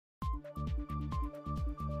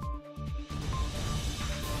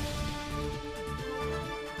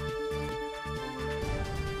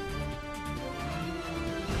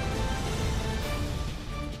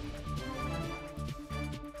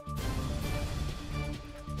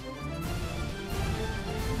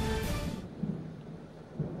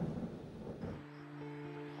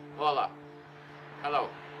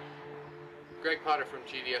Potter from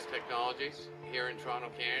GDS Technologies here in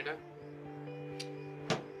Toronto, Canada.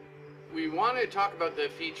 We want to talk about the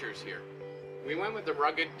features here. We went with the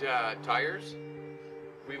rugged tires.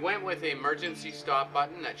 We went with the emergency stop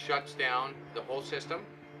button that shuts down the whole system.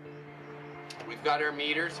 We've got our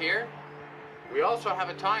meters here. We also have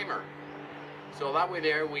a timer. So that way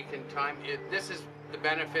there we can time it. This is the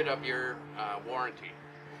benefit of your warranty.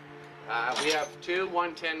 We have two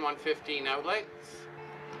 110, 115 outlets.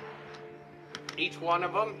 Each one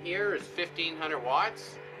of them here is 1500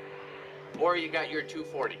 watts, or you got your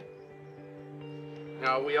 240.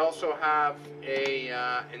 Now we also have a,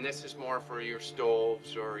 and this is more for your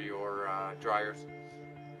stoves or your dryers.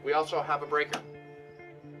 We also have a breaker.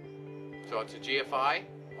 So it's a GFI.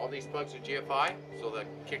 All these plugs are GFI, so they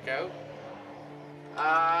kick out.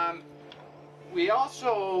 We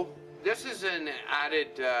also, this is an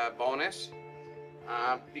added bonus,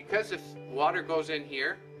 because if water goes in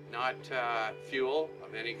here, not fuel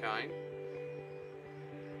of any kind.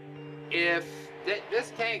 If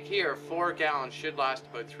this tank here, 4 gallons, should last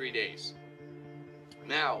about 3 days.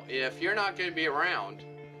 Now, if you're not going to be around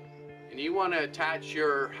and you want to attach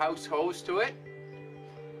your house hose to it,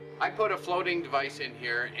 I put a floating device in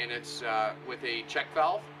here, and it's with a check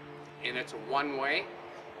valve, and it's a one-way.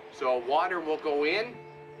 So water will go in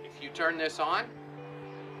if you turn this on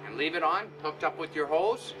and leave it on, hooked up with your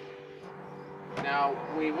hose. Now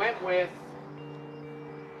we went with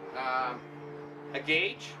a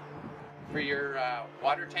gauge for your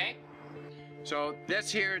water tank. So this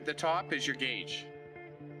here at the top is your gauge.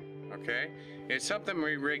 Okay, it's something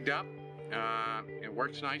we rigged up. It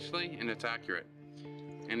works nicely and it's accurate,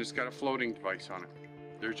 and it's got a floating device on it.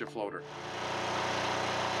 There's your floater.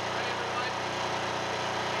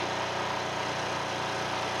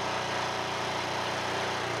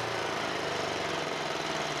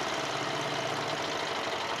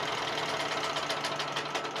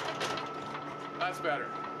 That's better.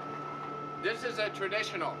 This is a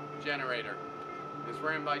traditional generator. It's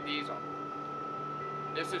ran by diesel.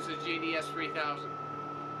 This is a GDS 3000.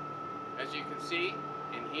 As you can see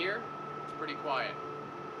in here, it's pretty quiet.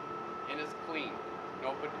 And it's clean.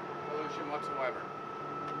 No pollution whatsoever.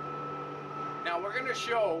 Now we're going to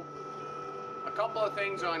show a couple of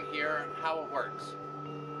things on here, how it works.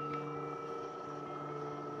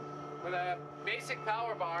 With a basic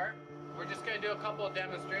power bar, we're just going to do a couple of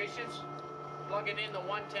demonstrations. Plug it in the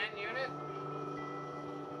 110 unit.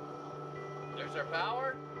 There's our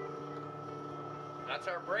power. That's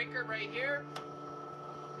our breaker right here.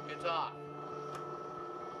 It's off.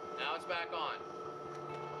 Now it's back on.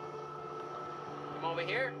 Come over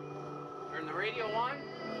here. Turn the radio on.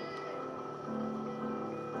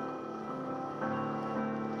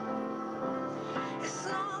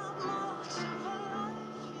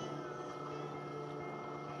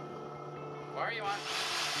 Why are you on?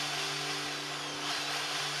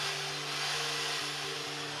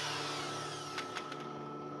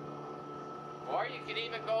 Or you could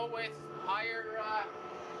even go with higher,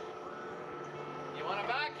 you want a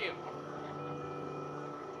vacuum.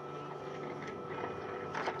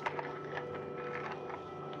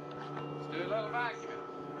 Let's do a little vacuum.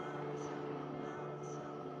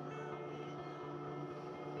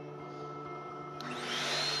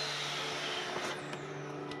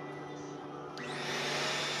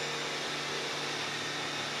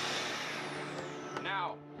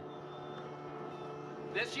 Now,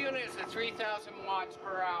 this unit is at 3,000 watts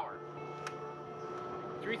per hour.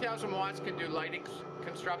 3,000 watts can do lighting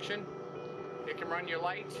construction. It can run your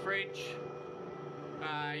lights, fridge,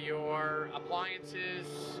 your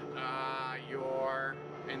appliances,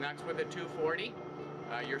 and that's with a 240,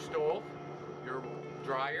 your stove, your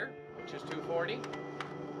dryer, which is 240.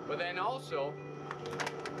 But then also,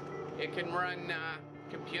 it can run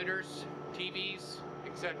computers, TVs,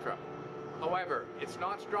 etc. However, it's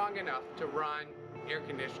not strong enough to run air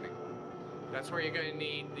conditioning. That's where you're going to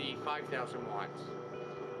need the 5,000 watts.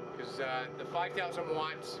 Because the 5,000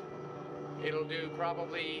 watts, it'll do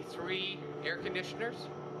probably 3 air conditioners.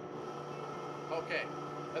 Okay,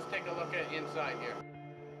 let's take a look at inside here.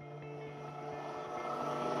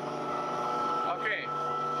 Okay,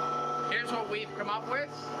 here's what we've come up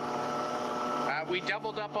with. We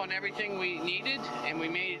doubled up on everything we needed and we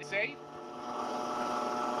made it safe.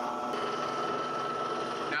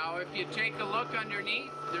 Now if you take a look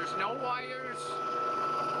underneath, there's no wires,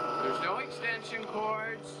 there's no extension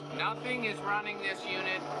cords, nothing is running this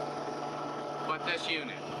unit but this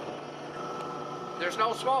unit. There's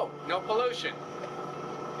no smoke, no pollution,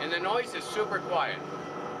 and the noise is super quiet.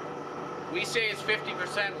 We say it's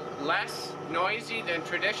 50% less noisy than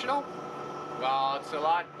traditional. Well, it's a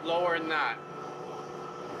lot lower than that.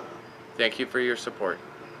 Thank you for your support.